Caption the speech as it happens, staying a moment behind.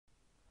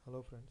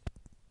Hello friends,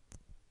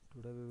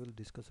 today we will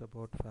discuss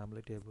about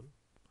family table,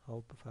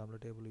 how family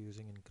table is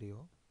using in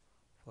creo.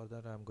 For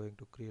that I am going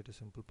to create a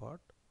simple part.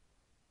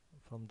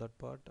 From that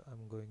part I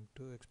am going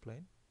to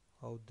explain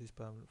how this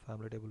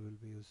family table will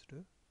be used.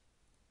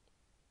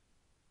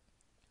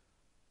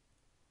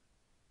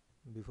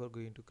 Before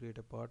going to create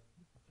a part,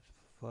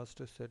 first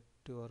set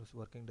to our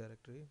working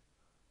directory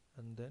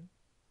and then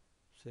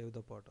save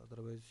the part,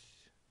 otherwise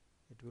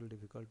it will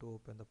difficult to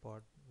open the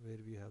part where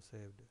we have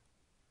saved.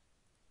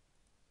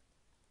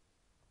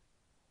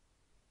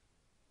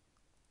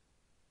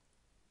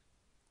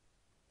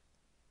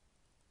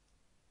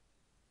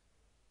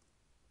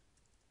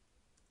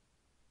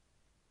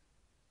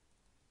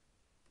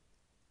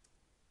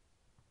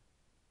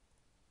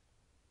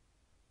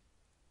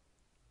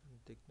 And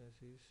thickness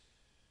is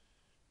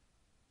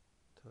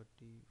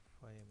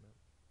 35 mm.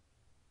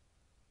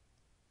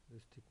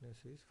 This thickness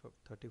is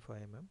 35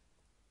 mm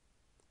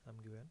I'm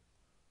given,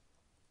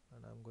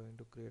 and I'm going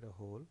to create a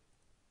hole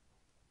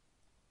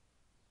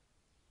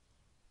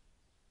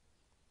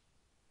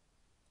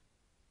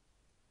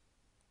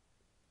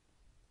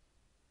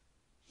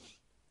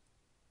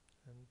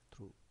and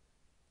through.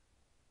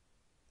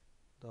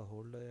 The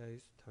hole dia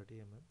is 30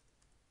 mm.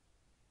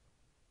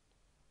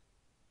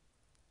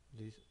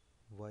 This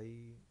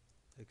y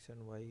x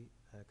and y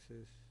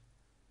axis,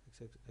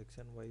 x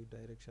and y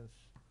directions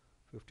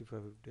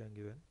 55-50 are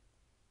given,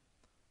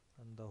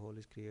 and the hole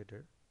is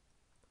created.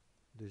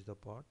 This is the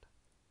part.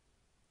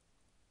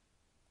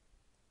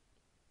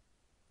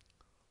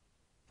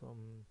 From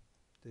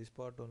this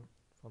part on,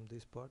 from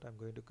this part I'm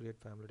going to create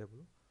family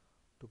table.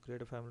 To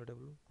create a family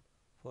table,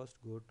 first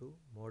go to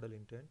model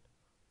intent,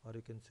 or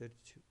you can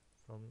search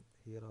from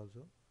here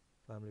also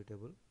family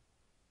table.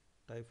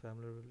 Type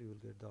family table, you will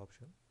get the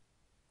option,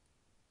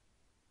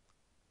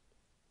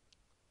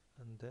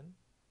 and then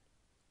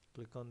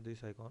click on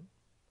this icon,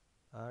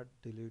 add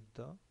delete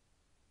the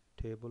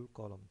table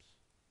columns,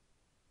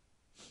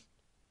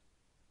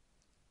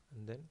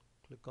 and then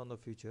click on the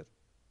feature,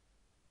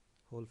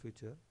 whole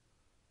feature.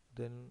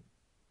 Then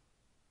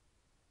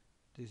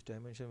this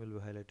dimension will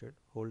be highlighted,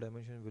 whole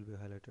dimension will be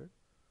highlighted.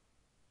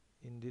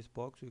 In this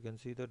box you can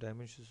see the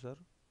dimensions are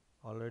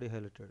already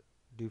highlighted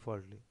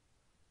defaultly.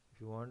 If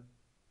you want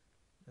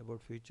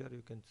about feature,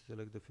 you can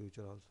select the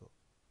feature also.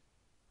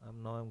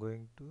 I'm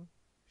going to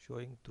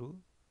showing through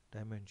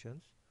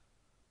dimensions,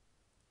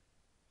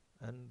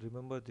 and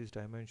remember these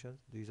dimensions,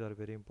 these are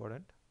very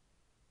important.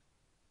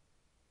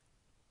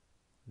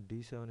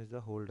 D7 is the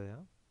whole dia.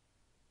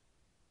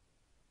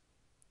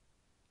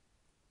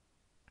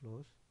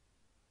 Close.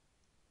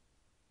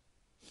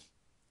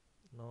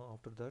 Now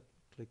after that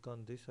click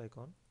on this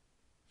icon,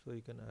 so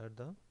you can add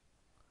the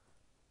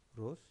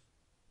rows.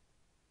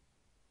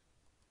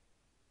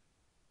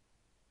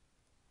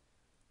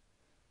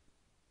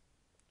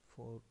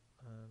 4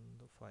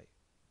 and 5.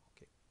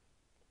 Okay.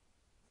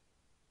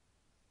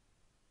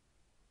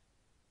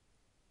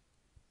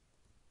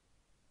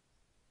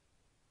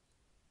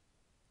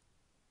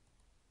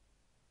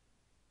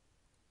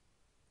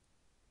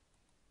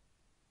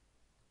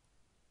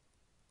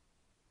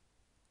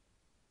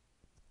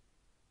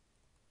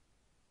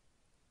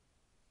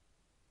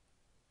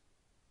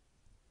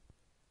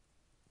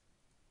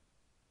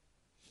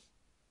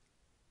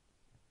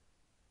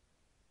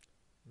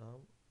 Now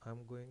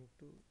I'm going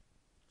to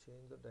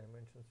change the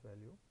dimensions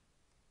value.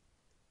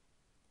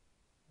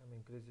 I'm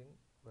increasing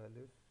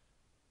values.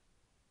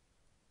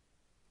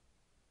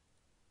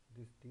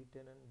 This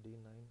D10 and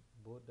D9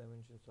 both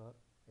dimensions are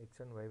x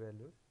and y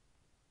values,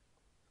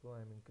 so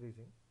I'm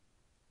increasing.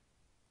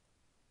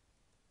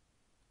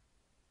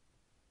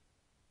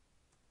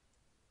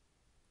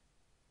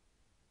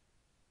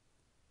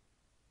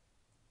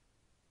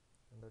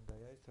 And the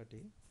dia is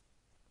 30.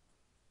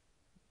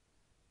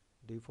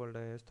 Default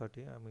dia is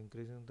 30. I'm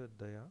increasing the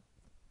dia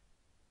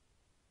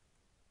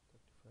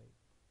 35,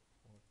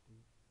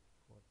 40,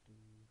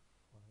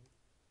 45,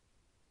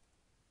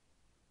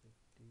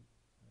 50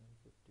 and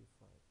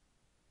 55.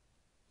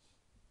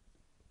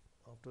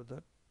 After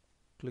that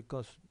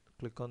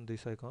click on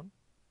this icon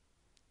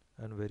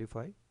and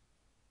verify,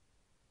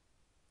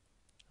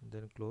 and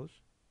then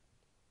close.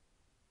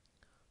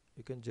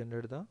 You can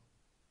generate the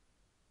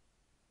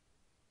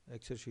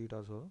Excel sheet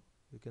also.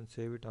 You can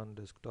save it on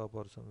desktop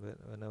or somewhere,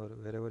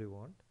 wherever you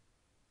want.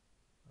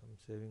 I'm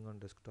saving on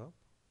desktop.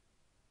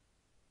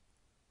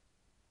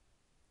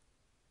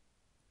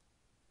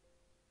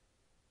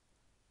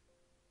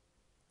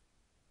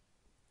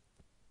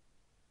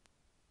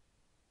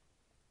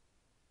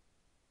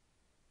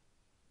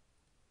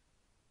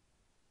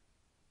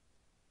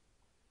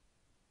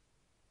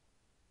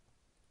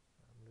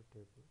 Family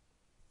table.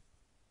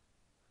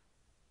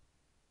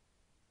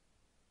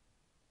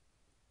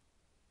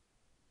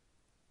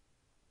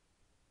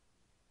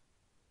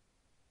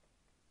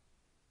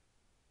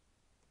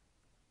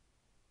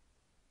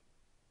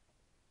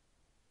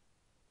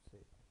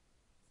 Save.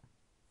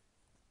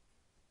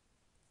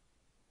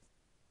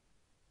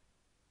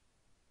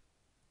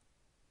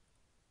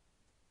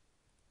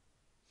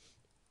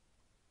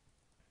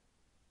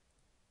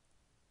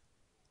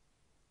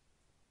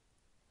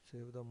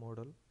 Save the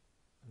model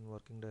in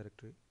working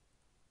directory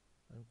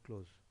and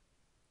close.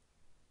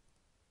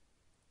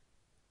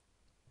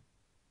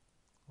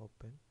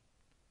 Open.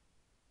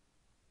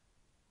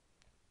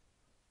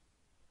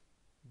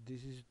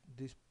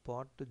 This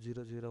part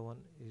 001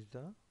 is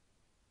the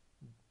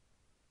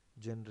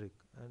generic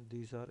and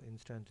these are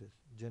instances.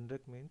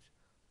 Generic means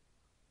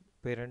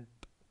parent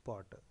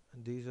part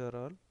and these are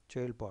all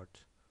child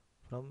parts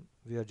from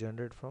we are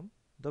generated from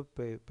the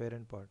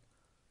parent part.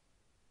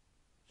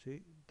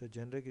 See, the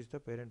generic is the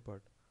parent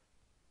part.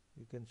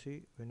 You can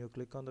see when you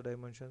click on the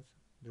dimensions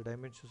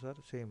are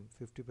same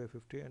 50 by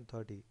 50 and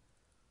 30.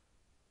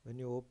 When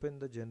you open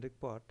the generic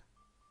part,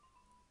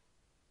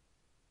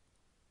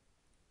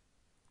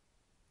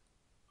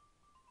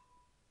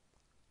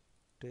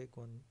 take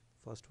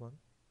first one,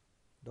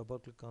 double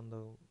click on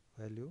the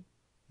value.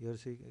 Here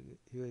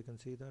you can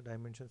see the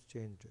dimensions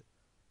changed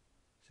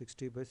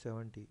 60 by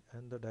 70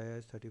 and the dia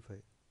is 35.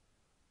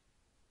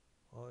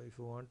 Or if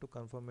you want to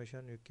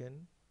confirmation, you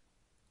can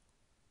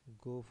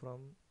go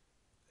from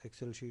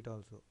Excel sheet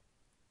also.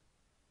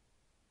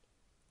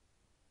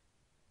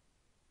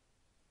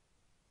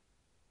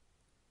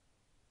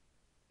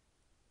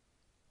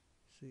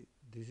 See,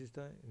 this is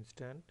the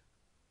instant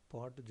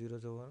part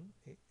 001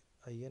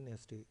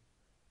 INST.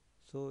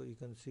 So you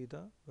can see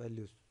the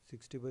values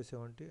 60 by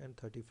 70 and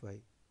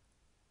 35.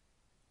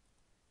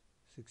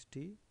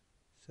 60,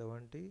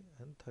 70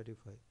 and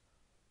 35.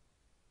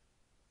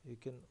 You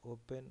can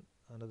open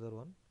another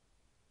one.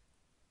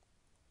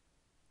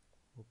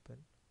 Open.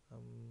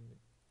 I'm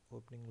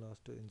opening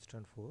last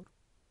instant 4.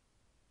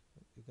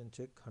 You can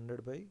check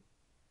 100 by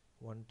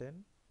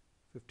 110,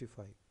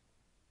 55.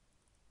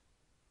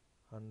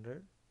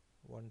 100,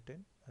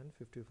 110 and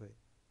 55.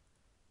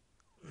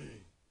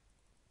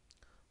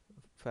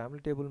 Family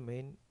table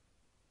main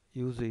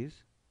use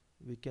is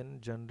we can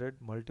generate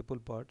multiple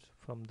parts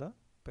from the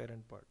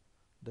parent part.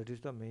 That is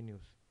the main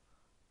use.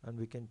 And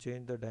we can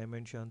change the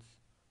dimensions.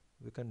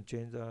 We can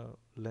change the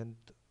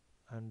length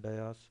and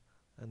dias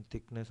and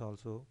thickness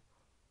also.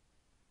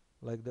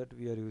 Like that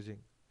we are using.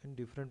 In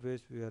different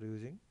ways we are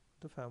using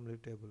the family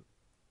table.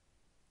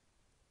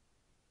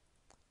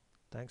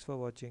 Thanks for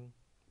watching.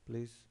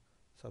 Please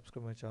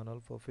subscribe my channel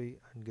for free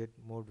and get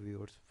more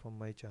viewers from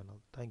my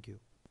channel. Thank you.